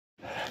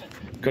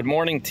Good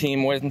morning,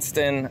 Team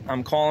Winston.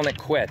 I'm calling it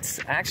quits.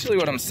 Actually,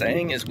 what I'm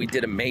saying is we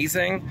did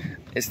amazing.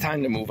 It's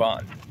time to move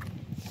on.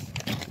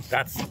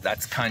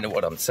 That's kind of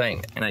what I'm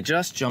saying. And I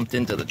just jumped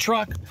into the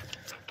truck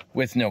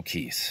with no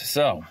keys.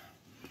 So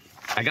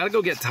I gotta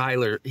go get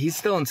Tyler. He's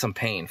still in some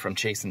pain from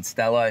chasing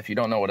Stella. If you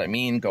don't know what I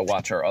mean, go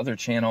watch our other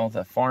channel,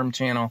 the farm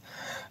channel.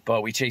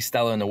 But we chased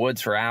Stella in the woods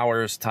for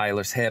hours.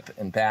 Tyler's hip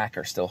and back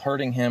are still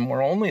hurting him.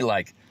 We're only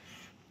like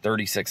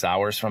 36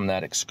 hours from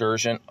that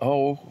excursion.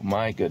 Oh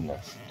my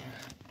goodness.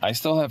 I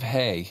still have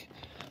hay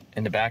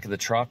in the back of the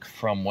truck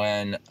from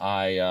when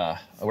we're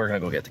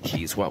gonna go get the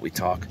keys while we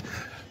talk,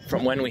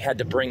 from when we had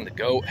to bring the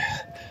goat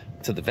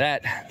to the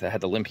vet that had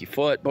the limpy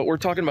foot. But we're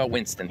talking about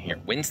Winston here.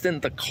 Winston,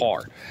 the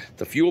car.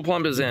 The fuel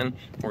pump is in.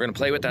 We're gonna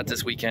play with that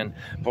this weekend,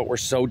 but we're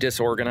so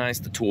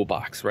disorganized, the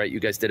toolbox, right? You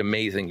guys did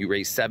amazing. You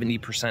raised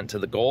 70% to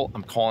the goal.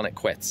 I'm calling it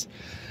quits.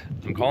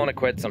 I'm calling it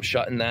quits. I'm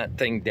shutting that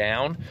thing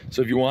down.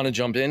 So if you want to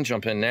jump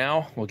in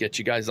now. We'll get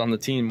you guys on the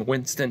Team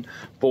Winston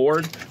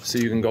board so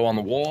you can go on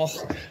the wall.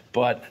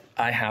 But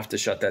I have to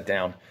shut that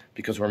down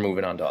because we're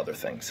moving on to other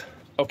things.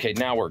 Okay,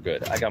 now we're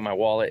good. I got my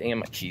wallet and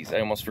my keys. I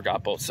almost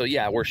forgot both. So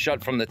yeah, we're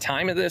shut from the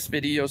time of this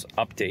video's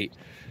update.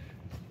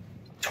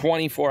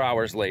 24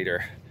 hours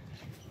later,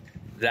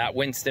 that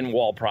Winston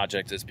wall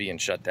project is being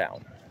shut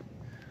down.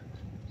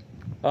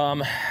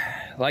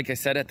 Like I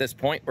said, at this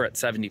point, we're at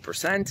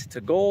 70%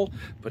 to goal,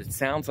 but it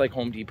sounds like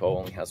Home Depot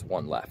only has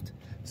one left.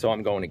 So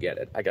I'm going to get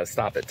it. I got to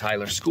stop at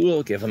Tyler's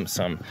school, give him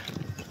some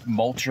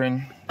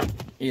Motrin,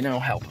 you know,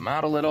 help him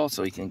out a little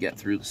so he can get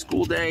through the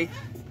school day.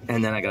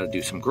 And then I got to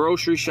do some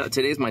grocery shop.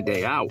 Today's my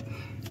day out.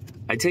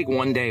 I take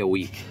one day a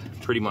week,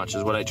 pretty much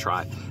is what I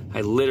try.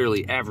 I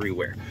literally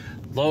everywhere.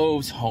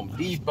 Lowe's, Home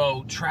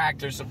Depot,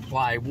 Tractor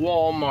Supply,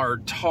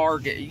 Walmart,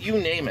 Target, you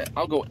name it.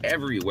 I'll go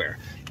everywhere.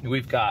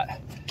 We've got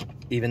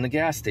even the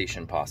gas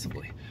station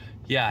possibly.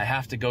 Yeah, I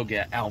have to go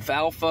get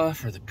alfalfa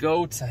for the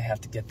goats. I have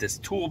to get this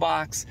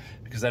toolbox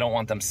because I don't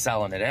want them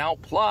selling it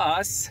out.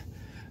 Plus,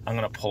 I'm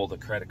gonna pull the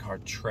credit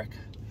card trick.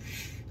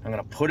 I'm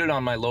gonna put it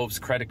on my Lowe's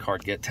credit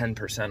card, get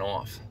 10%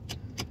 off,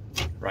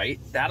 right?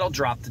 That'll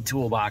drop the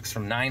toolbox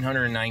from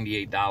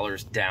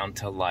 $998 down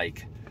to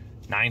like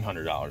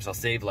 $900. I'll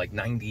save like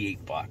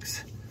 98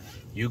 bucks.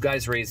 You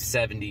guys raised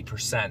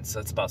 70%, so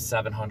that's about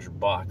 700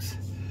 bucks.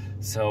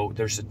 So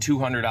there's a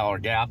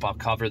 $200 gap. I'll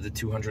cover the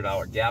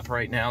 $200 gap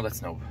right now.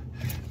 That's no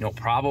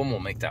problem.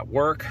 We'll make that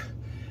work.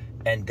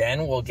 And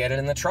then we'll get it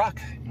in the truck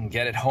and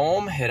get it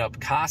home, hit up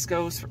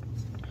Costco's.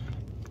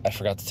 I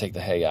forgot to take the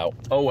hay out.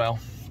 Oh well,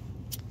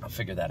 I'll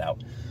figure that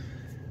out.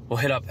 We'll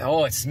hit up,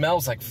 oh, it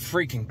smells like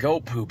freaking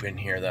goat poop in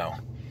here though.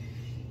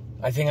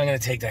 I think I'm gonna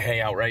take the hay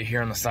out right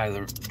here on the side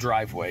of the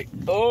driveway.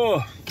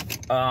 Oh,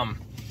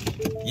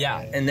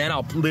 yeah, and then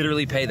I'll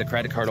literally pay the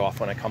credit card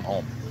off when I come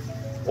home.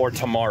 Or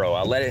tomorrow.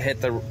 I'll let it hit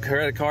the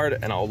credit card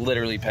and I'll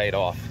literally pay it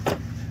off.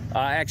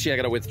 Actually, I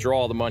gotta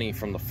withdraw the money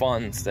from the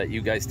funds that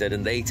you guys did,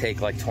 and they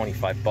take like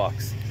 25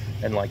 bucks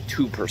and like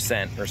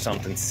 2% or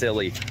something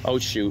silly. Oh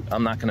shoot,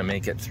 I'm not gonna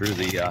make it through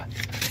the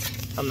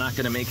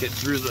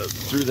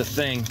through the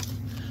thing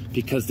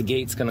because the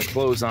gate's gonna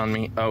close on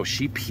me. Oh,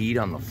 she peed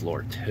on the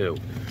floor too.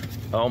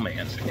 Oh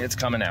man, it's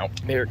coming out.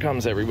 Here it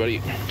comes,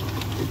 everybody.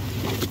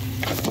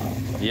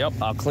 Yep,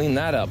 I'll clean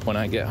that up when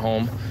I get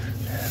home.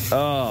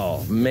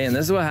 Oh man,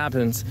 this is what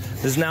happens.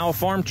 This is now a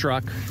farm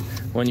truck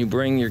when you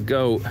bring your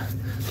goat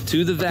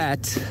to the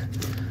vet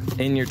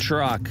in your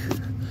truck.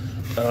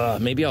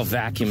 Maybe I'll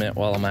vacuum it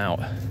while I'm out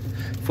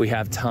if we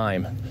have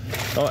time.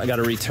 Oh, I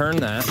gotta return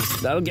that.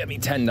 That'll get me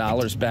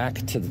 $10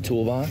 back to the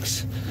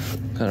toolbox.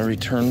 Gotta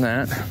return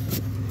that.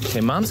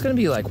 Okay, mom's gonna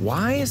be like,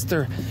 why is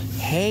there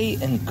hay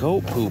and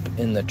goat poop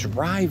in the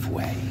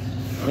driveway?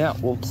 Yeah,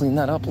 we'll clean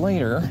that up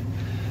later.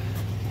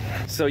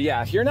 So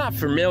yeah, if you're not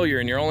familiar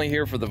and you're only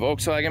here for the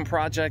Volkswagen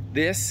project,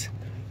 this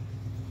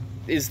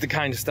is the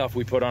kind of stuff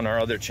we put on our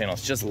other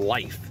channels, just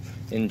life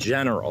in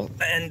general.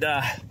 And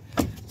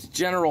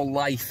general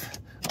life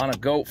on a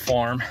goat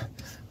farm.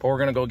 But we're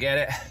gonna go get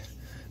it.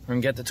 We're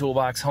gonna get the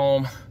toolbox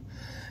home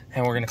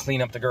and we're gonna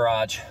clean up the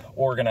garage,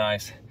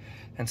 organize,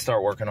 and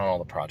start working on all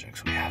the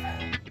projects we have.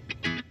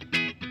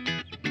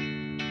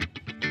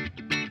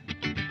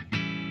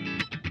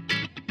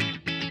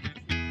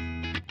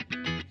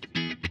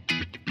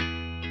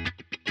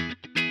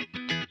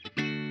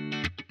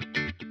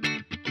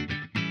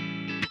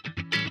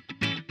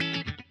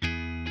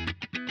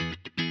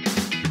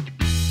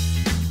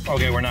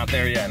 Okay, we're not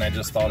there yet, and I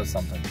just thought of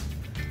something.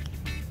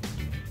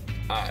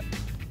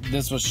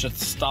 This was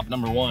stop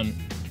number 1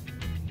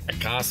 at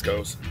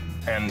Costco's.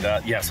 And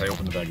yes, I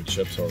opened the bag of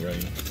chips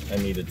already. I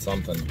needed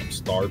something, I'm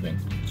starving.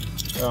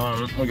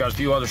 We got a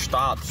few other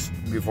stops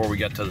before we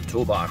get to the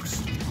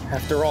toolbox.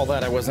 After all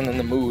that, I wasn't in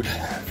the mood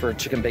for a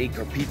chicken bake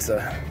or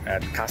pizza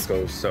at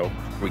Costco's, so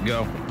here we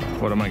go.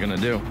 What am I gonna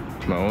do?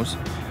 Moe's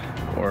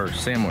or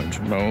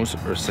sandwich? Moe's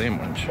or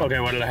sandwich? Okay,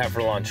 what did I have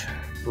for lunch?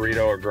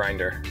 Burrito or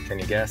grinder? Can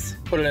you guess?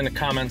 Put it in the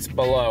comments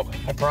below.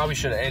 I probably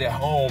should have ate at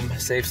home,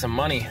 save some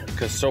money,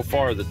 because so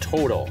far the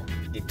total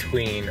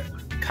between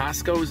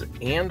Costco's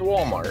and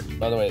Walmart,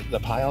 by the way, the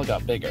pile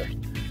got bigger.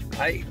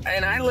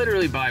 I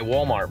literally buy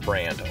Walmart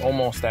brand,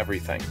 almost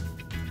everything.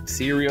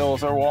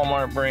 Cereals are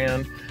Walmart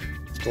brand,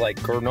 like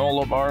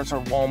granola bars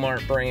are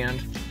Walmart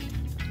brand,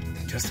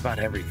 just about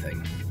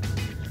everything.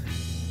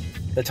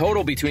 The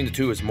total between the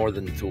two is more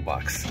than the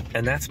toolbox,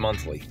 and that's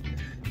monthly.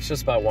 It's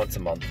just about once a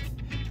month.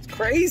 It's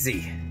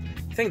crazy.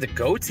 I think the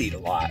goats eat a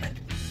lot.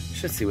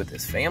 Should see what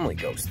this family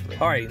goes through.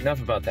 All right,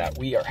 enough about that.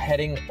 We are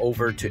heading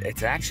over to,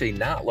 it's actually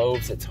not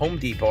Lowe's, it's Home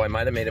Depot. I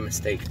might have made a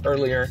mistake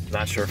earlier.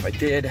 Not sure if I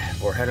did.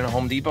 We're heading to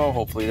Home Depot.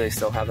 Hopefully they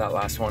still have that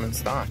last one in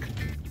stock.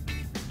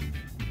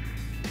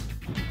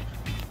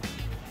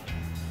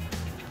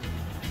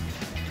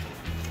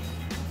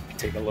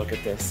 Take a look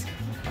at this.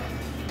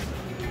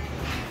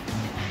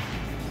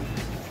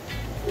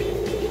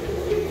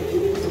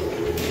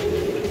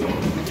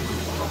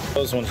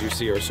 Those ones you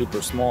see are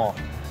super small,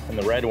 and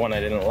the red one I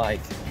didn't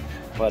like.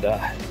 But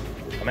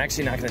I'm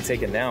actually not gonna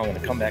take it now. I'm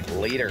gonna come back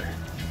later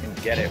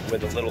and get it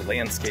with a little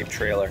landscape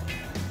trailer,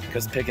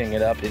 because picking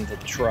it up into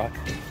the truck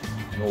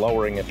and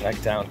lowering it back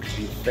down could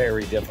be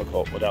very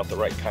difficult without the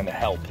right kind of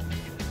help.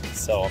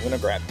 So I'm gonna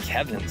grab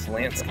Kevin's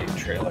landscape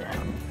trailer,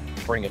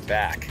 bring it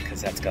back,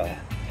 because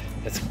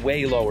that's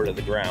way lower to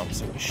the ground.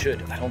 So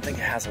I don't think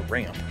it has a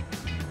ramp.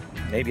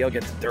 Maybe I'll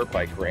get the dirt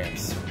bike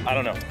ramps. I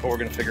don't know, but we're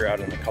gonna figure out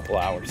in a couple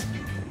hours.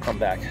 Come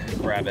back,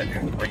 grab it,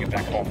 bring it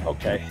back home,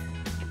 okay?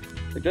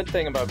 The good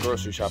thing about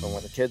grocery shopping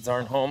when the kids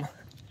aren't home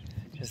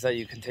is that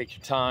you can take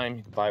your time,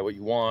 you can buy what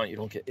you want, you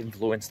don't get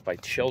influenced by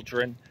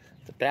children.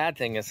 The bad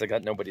thing is I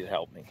got nobody to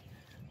help me.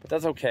 But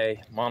that's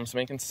okay, Mom's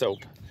making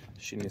soap.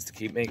 She needs to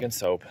keep making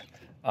soap.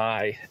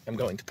 I am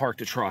going to park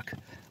the truck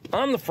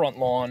on the front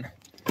lawn,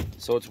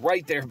 so it's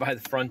right there by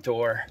the front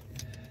door,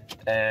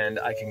 and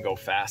I can go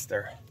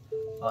faster.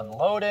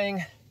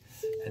 Unloading,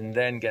 and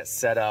then get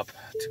set up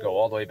to go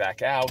all the way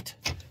back out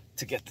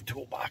to get the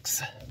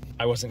toolbox.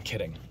 I wasn't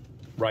kidding.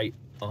 Right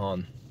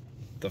on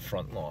the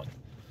front lawn.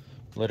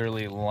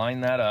 Literally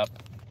line that up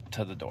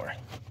to the door.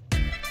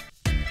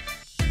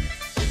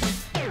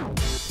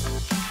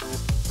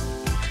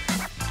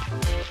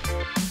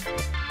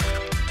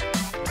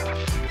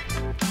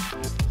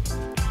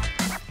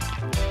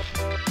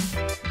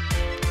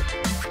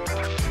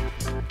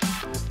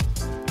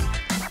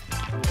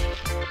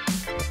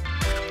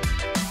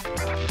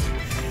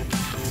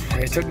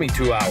 It took me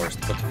 2 hours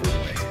to put the food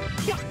away.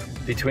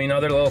 Between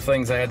other little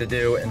things I had to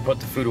do and put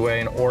the food away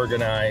and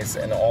organize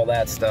and all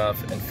that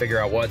stuff and figure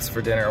out what's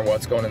for dinner,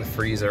 what's going in the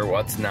freezer,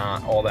 what's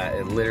not, all that.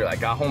 It literally, I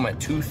got home at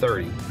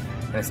 2:30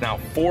 and it's now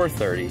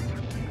 4:30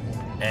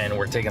 and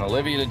we're taking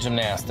Olivia to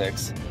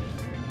gymnastics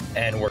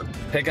and we're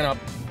picking up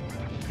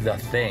the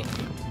thing.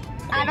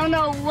 I don't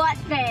know what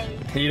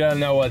thing. You don't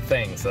know what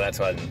thing, so that's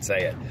why I didn't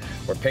say it.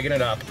 We're picking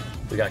it up.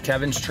 We got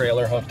Kevin's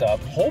trailer hooked up.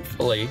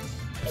 Hopefully,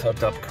 it's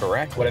hooked up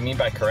correct. What I mean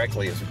by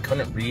correctly is we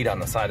couldn't read on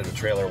the side of the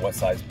trailer what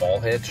size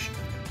ball hitch.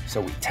 So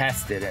we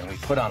tested and we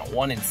put on a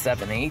 1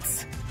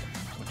 7/8,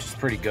 which is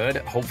pretty good.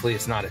 Hopefully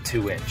it's not a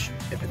 2-inch.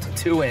 If it's a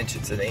 2-inch,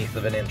 it's 1/8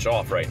 of an inch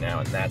off right now,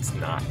 and that's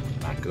not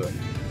good.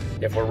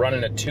 If we're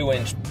running a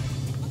 2-inch,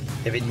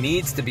 if it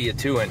needs to be a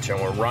 2-inch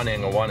and we're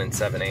running a 1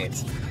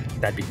 7/8,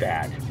 that'd be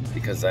bad,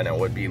 because then it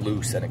would be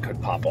loose and it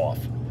could pop off.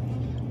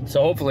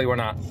 So hopefully we're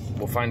not.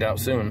 We'll find out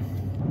soon.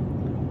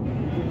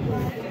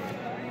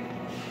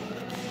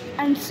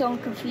 I'm so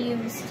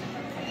confused.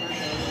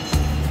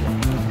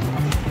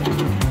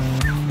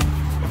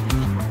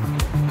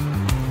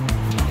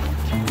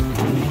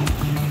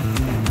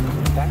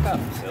 Back up,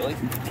 silly.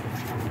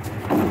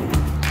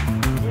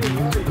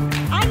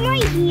 I'm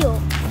right here.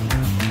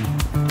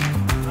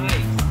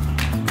 Nice.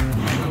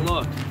 How does it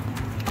look?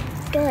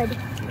 Good.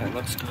 That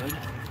looks good.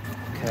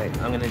 Okay,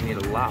 I'm gonna need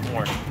a lot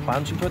more. Why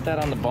don't you put that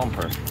on the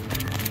bumper?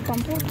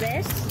 Bumper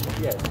this?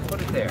 Yeah, put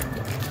it there.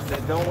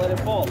 Don't let it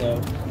fall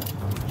though.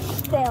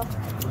 Still.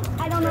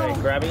 I don't know.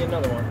 Okay, grab me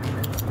another one.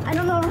 I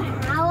don't know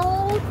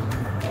how.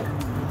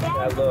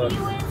 That looks.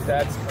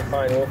 That's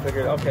fine. We'll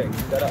figure it. Okay.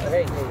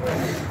 Hey.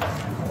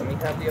 Let me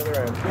have the other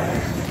end.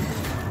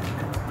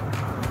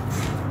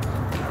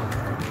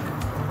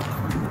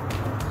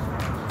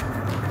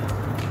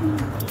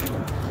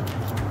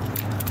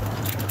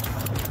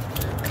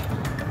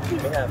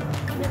 Let me have it.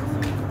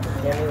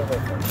 Hand me the whole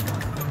thing.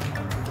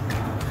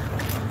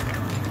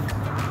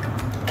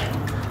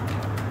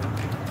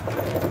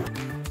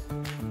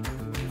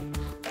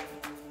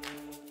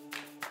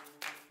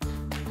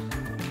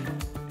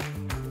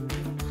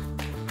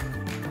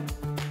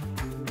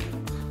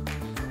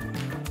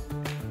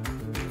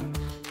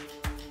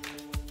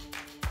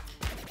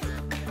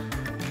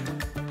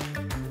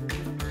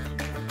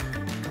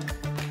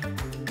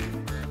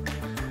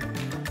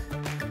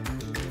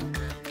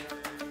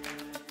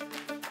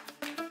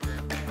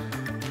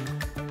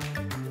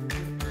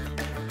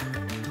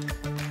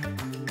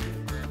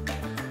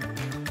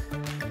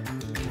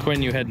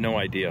 Quinn, you had no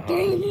idea, huh?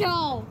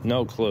 No.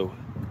 No clue.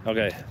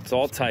 Okay, it's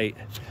all tight.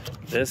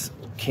 This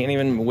can't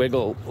even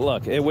wiggle.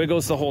 Look, it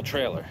wiggles the whole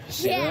trailer.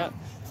 See that?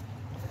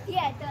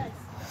 Yeah, it does.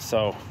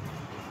 So,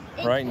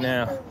 right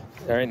now,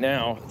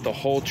 the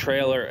whole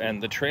trailer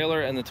and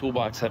the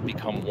toolbox have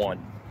become one,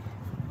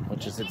 which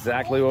which is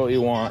exactly what we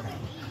want,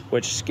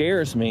 which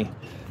scares me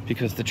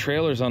because the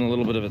trailer's on a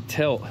little bit of a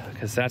tilt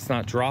because that's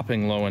not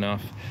dropping low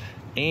enough,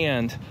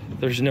 and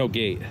there's no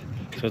gate.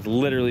 So it's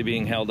literally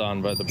being held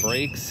on by the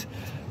brakes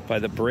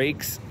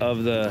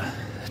of the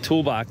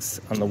toolbox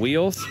on the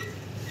wheels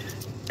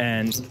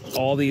and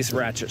all these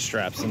ratchet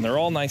straps, and they're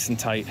all nice and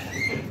tight.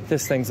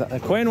 This thing's,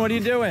 Quinn, what are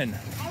you doing?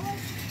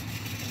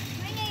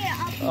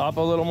 Up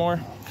a little more?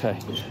 Okay,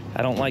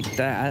 I don't like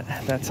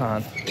that. That's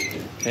on.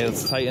 Okay,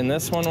 let's tighten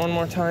this one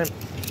more time.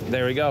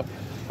 There we go.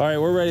 All right,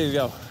 we're ready to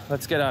go.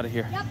 Let's get out of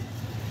here. Yep.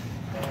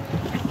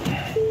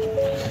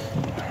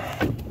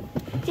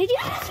 Did you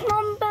ask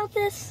Mom about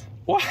this?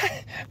 What?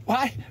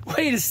 Why?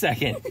 Wait a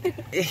second.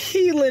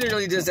 He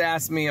literally just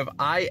asked me if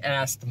I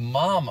asked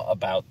Mom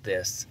about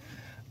this.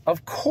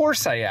 Of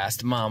course I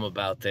asked Mom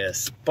about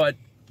this, but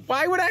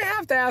why would I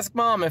have to ask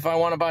Mom if I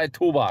want to buy a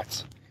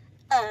toolbox?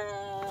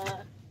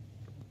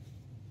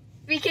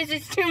 Because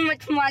it's too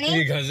much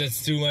money? Because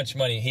it's too much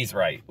money. He's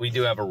right. We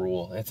do have a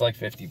rule. It's like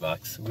 50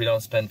 bucks. We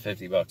don't spend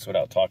 50 bucks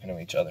without talking to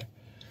each other.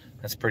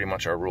 That's pretty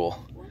much our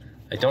rule.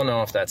 I don't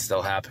know if that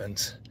still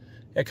happens.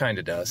 It kind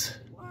of does.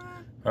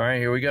 All right,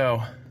 here we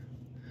go.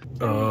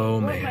 Oh,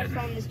 man. What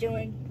my phone is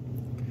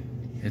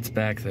doing. It's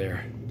back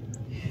there.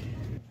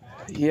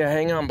 Yeah,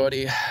 hang on,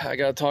 buddy. I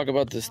gotta talk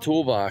about this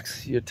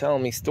toolbox. You're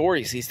telling me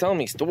stories. He's telling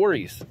me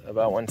stories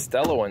about when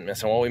Stella went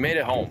missing. Well, we made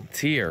it home. It's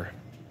here.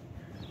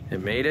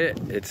 It made it.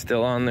 It's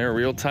still on there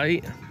real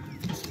tight.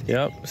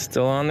 Yep,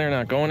 still on there,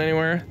 not going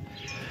anywhere.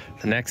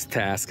 The next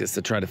task is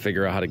to try to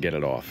figure out how to get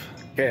it off.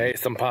 Okay,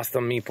 some pasta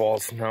and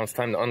meatballs. Now it's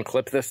time to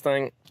unclip this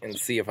thing and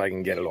see if I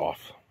can get it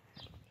off.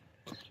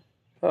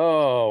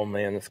 Oh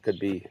man, this could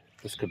be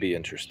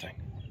interesting.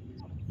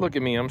 Look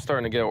at me, I'm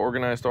starting to get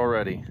organized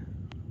already.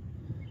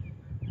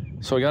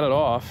 So I got it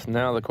off.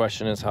 Now the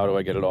question is, how do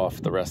I get it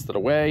off the rest of the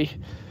way?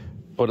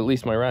 But at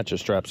least my ratchet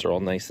straps are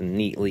all nice and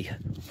neatly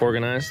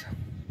organized.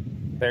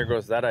 There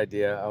goes that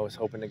idea. I was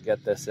hoping to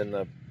get this in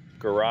the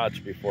garage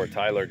before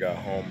Tyler got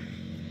home.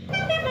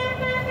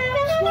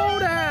 Slow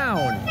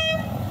down!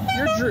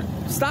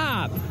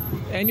 Stop!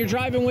 And you're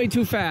driving way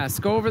too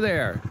fast. Go over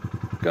there.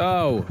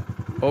 Go.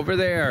 Over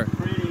there.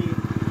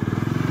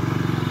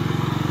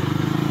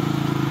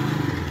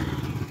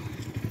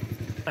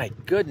 My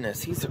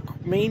goodness, he's a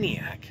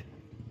maniac.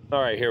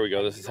 All right, here we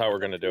go. This is how we're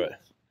gonna do it.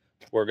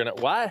 We're gonna,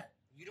 what?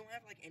 You don't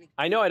have like any.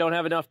 I know I don't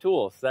have enough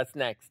tools. That's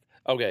next.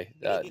 Okay,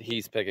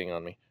 he's picking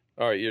on me.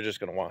 All right, you're just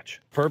gonna watch.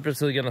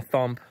 Purposely gonna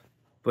thump,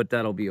 but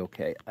that'll be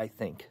okay, I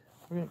think.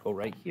 We're gonna go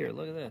right here,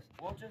 look at this.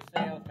 We'll just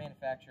say it was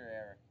manufacturer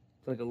error.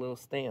 It's like a little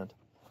stand.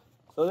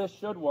 So this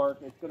should work.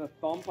 It's gonna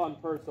thump on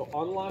first, so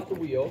unlock the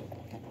wheel.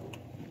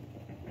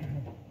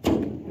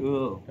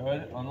 Ooh. Go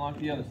ahead, unlock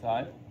the other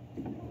side.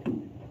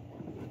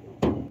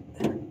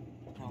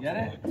 Get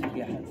it?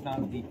 Yeah, it's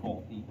not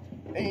default.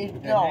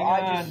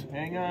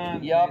 Hang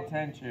on, Yep. Pay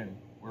attention.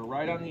 We're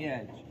right on the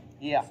edge.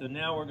 Yeah. So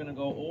now we're gonna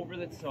go over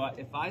the, so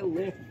if I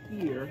lift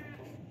here,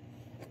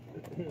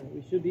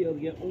 we should be able to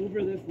get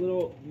over this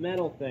little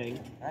metal thing,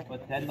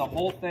 but then the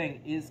whole thing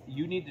is,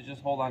 you need to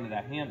just hold on to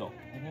that handle,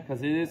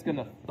 because it is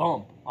gonna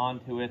thump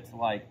onto its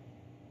like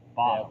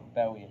bottom.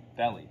 Belly.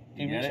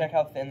 You Did we get check it?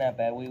 how thin that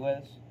belly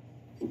was?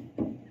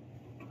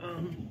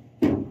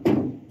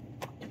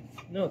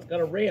 No, it's got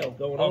a rail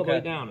going all the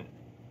way down it.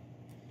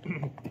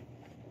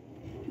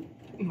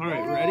 All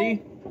right,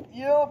 ready?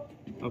 Yep.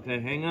 Okay,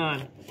 hang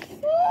on.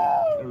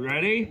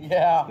 Ready?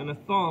 Yeah. It's gonna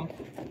thump.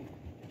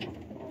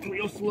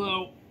 Real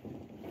slow.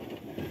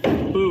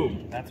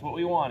 Boom. That's what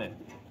we wanted.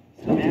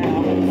 So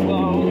now,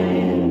 slowly,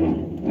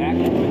 back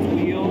into its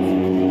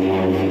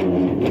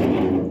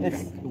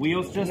wheels. The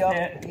wheels just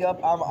hit.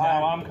 Yep.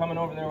 Now I'm coming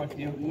over there with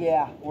you.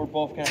 Yeah. We're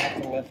both gonna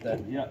have to lift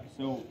it. Yep,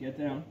 so get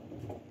down.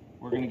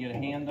 We're gonna get a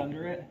hand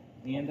under it,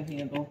 and a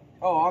handle.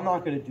 Oh, I'm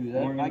not gonna do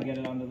that. And we're gonna get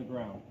it onto the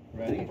ground.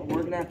 Ready?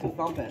 We're gonna have to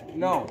thump it.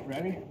 No.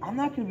 Ready? I'm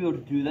not gonna be able to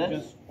do this.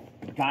 Just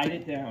guide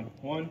it down.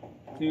 1,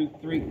 2,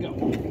 3, go.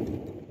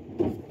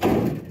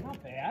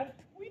 Not bad.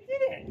 We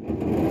did it.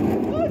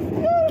 Let's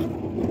go.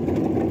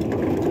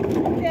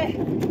 Okay,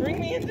 bring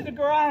me into the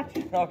garage.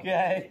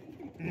 Okay.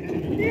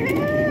 Okay,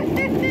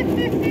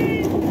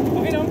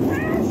 don't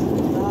crash.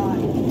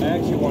 I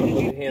actually want to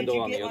put the handle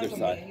on the other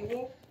side.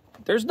 Manual?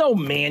 There's no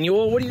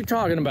manual. What are you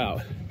talking about?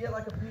 Did you get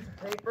like a piece of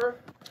paper?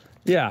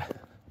 Yeah,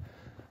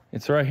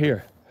 it's right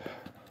here.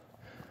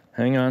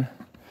 Hang on.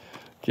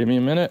 Give me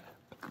a minute.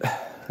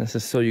 This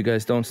is so you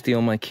guys don't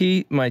steal my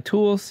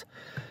tools.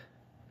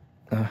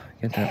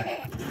 Get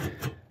that.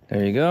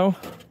 There you go.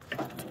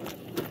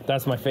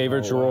 That's my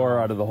favorite drawer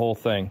out of the whole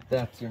thing.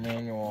 That's your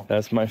manual.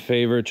 That's my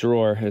favorite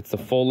drawer. It's the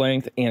full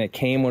length, and it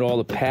came with all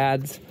the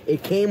pads.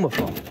 It came with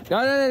them.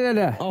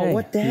 No. Oh, Hey,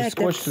 what the you heck?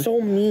 squished That's so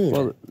mean.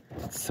 Well,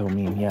 it's so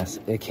mean, yes.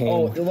 It came.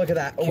 Oh, look at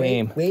that. Oh,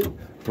 came wait.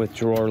 with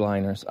drawer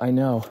liners. I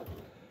know.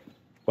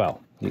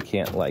 Well, you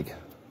can't like.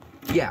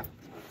 Yeah.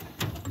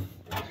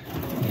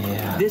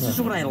 Yeah. This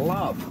is what I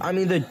love. I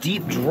mean, the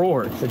deep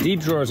drawers. The deep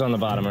drawers on the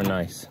bottom are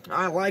nice.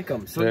 I like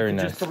them. So Very you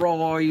can nice. just throw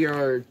all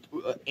your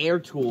air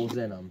tools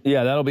in them.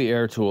 Yeah, that'll be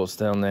air tools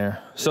down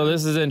there. So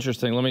this is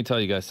interesting. Let me tell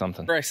you guys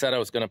something. I said I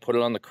was going to put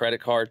it on the credit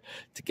card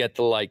to get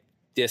the like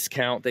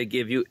discount they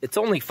give you. It's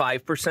only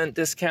 5%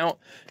 discount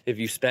if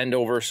you spend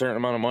over a certain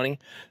amount of money.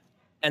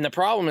 And the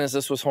problem is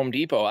this was Home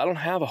Depot. I don't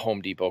have a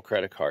Home Depot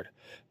credit card,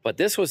 but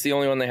this was the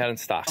only one they had in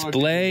stock.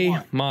 Display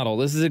model.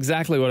 This is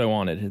exactly what I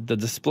wanted. The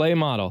display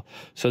model.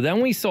 So then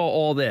we saw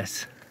all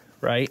this,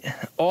 right?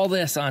 All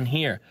this on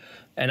here.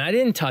 And I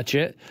didn't touch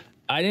it.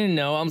 I didn't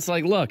know. I was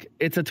like, look,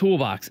 it's a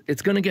toolbox.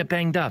 It's going to get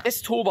banged up.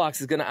 This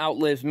toolbox is going to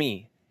outlive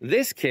me.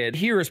 This kid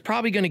here is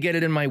probably going to get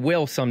it in my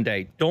will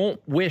someday.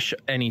 Don't wish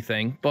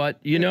anything, but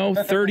you know,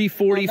 30,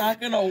 40. I'm not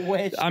going to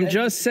wish. I'm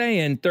just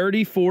saying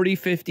 30, 40,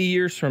 50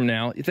 years from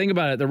now. You think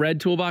about it. The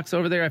red toolbox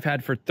over there, I've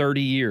had for 30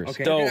 years.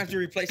 Okay, so, you're going to have to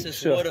replace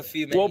this wood a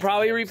few minutes. We'll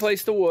probably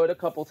replace the wood a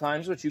couple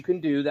times, which you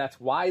can do. That's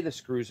why the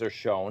screws are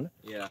shown.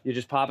 Yeah. You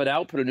just pop it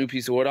out, put a new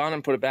piece of wood on,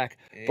 and put it back.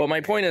 But my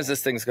point is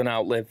this thing's going to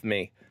outlive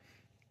me.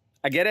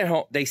 I get it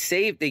home. They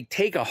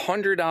take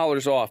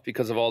 $100 off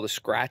because of all the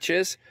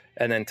scratches.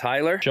 And then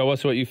Tyler, show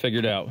us what you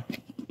figured out.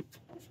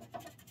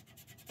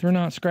 They're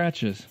not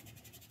scratches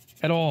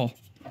at all.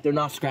 They're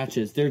not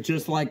scratches. They're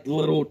just like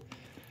little,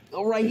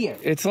 right here.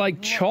 It's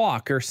like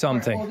chalk or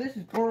something. Oh, this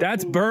is bird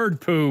That's poop.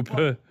 bird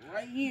poop.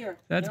 Right here.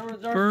 That's There was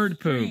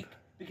bird poop.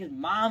 Because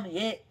mom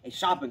hit a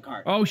shopping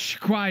cart. Oh,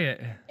 quiet.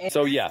 And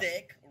So yeah.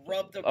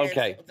 Rubbed up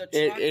Okay. the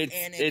truck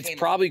It's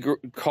probably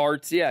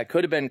carts. Yeah, it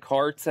could have been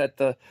carts at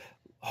the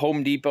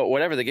Home Depot,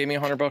 whatever. They gave me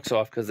 $100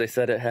 off because they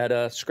said it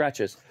had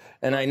scratches.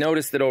 And I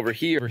noticed that over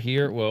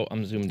here, well,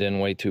 I'm zoomed in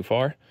way too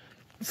far.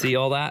 See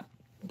all that?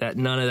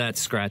 None of that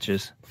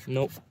scratches.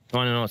 Nope. You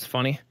want to know what's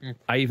funny?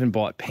 I even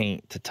bought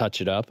paint to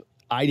touch it up.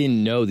 I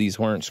didn't know these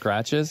weren't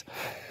scratches,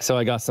 so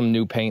I got some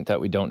new paint that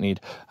we don't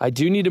need. I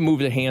do need to move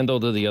the handle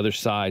to the other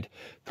side.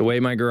 The way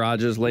my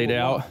garage is laid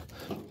out,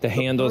 the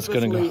handle's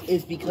gonna go.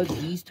 Is because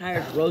these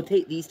tires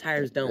rotate, these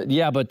tires don't.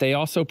 Yeah, but they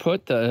also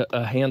put the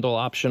handle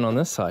option on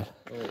this side.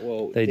 Oh,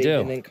 well, they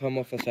do. Didn't come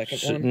with a second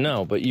one?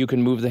 No, but you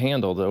can move the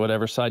handle to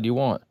whatever side you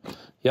want.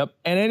 Yep,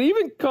 and it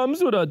even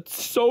comes with a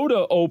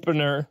soda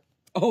opener.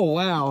 Oh,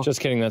 wow. Just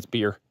kidding, that's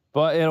beer.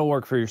 But it'll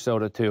work for your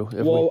soda too.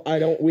 Well,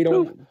 we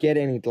don't get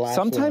any glass.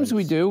 Sometimes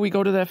we do. We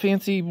go to that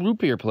fancy root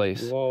beer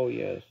place. Oh,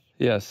 yes.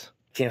 Yes.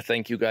 Can't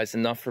thank you guys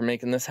enough for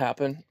making this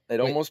happen. It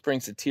almost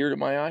brings a tear to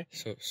my eye.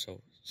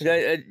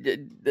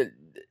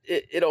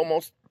 It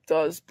almost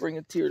does bring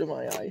a tear to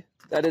my eye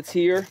that it's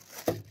here.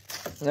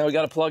 Now we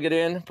got to plug it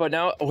in. But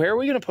now, where are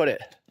we going to put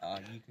it?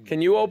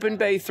 Can you open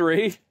bay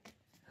 3?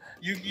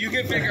 You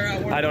can figure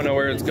out where. I don't know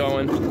where it's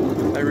going.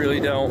 I really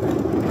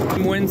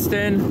don't.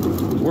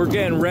 Winston, we're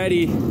getting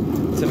ready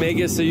to make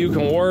it so you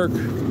can work.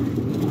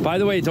 By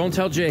the way, don't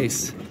tell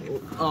Jace.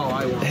 Oh,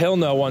 I won't. He'll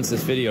know once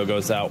this video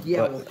goes out.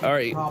 Yeah, but, well, all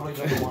right. Probably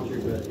gonna watch your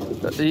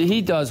videos.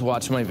 He does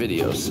watch my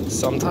videos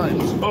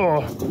sometimes.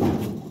 Oh,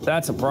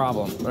 that's a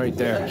problem right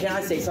there. Can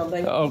I say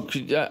something?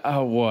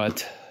 Oh,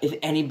 what? If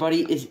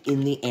anybody is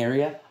in the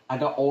area, I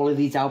got all of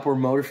these outboard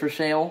motors for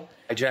sale.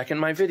 Hijacking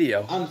my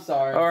video. I'm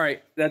sorry. All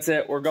right, that's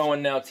it. We're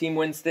going now. Team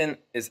Winston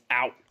is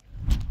out.